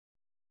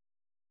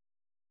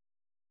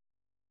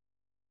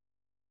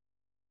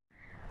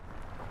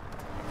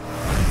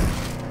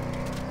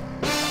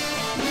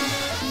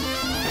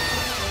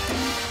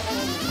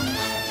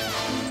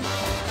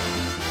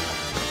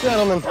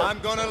gentlemen. I'm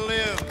gonna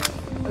live.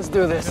 Let's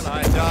do this. Till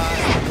I die.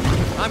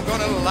 I'm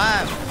gonna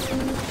laugh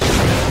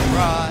and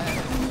cry.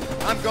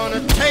 I'm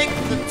gonna take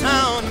the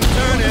town and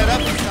turn it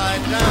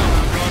upside down.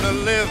 I'm gonna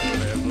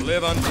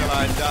live until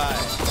I die.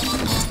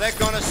 They're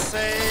gonna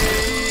say,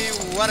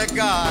 what a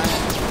guy.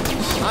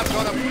 I'm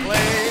gonna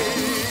play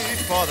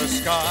for the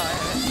sky.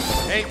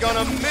 Ain't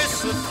gonna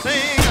miss a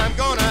thing. I'm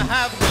gonna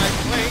have my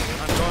fling.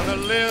 I'm gonna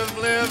live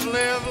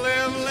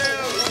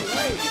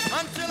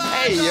until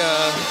I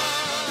die.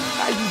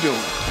 How you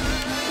doing?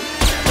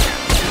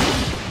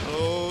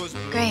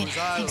 Great.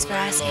 Thanks for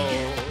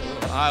asking.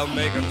 I'll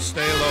make them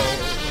stay low.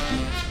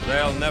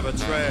 They'll never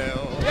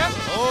trail. Yep.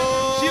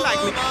 Oh, She like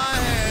me. my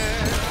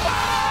head.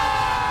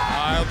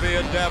 I'll be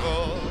a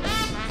devil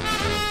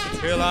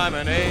till I'm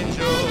an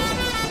angel.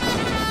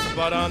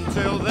 But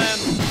until then,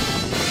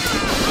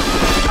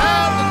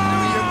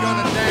 you're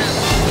gonna dance,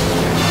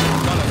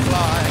 gonna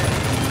fly.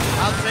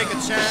 I'll take a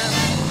chance,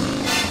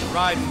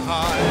 riding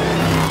high.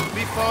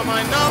 Before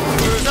my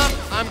number's up,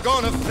 I'm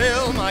gonna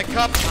fill my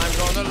cup. I'm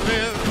gonna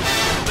live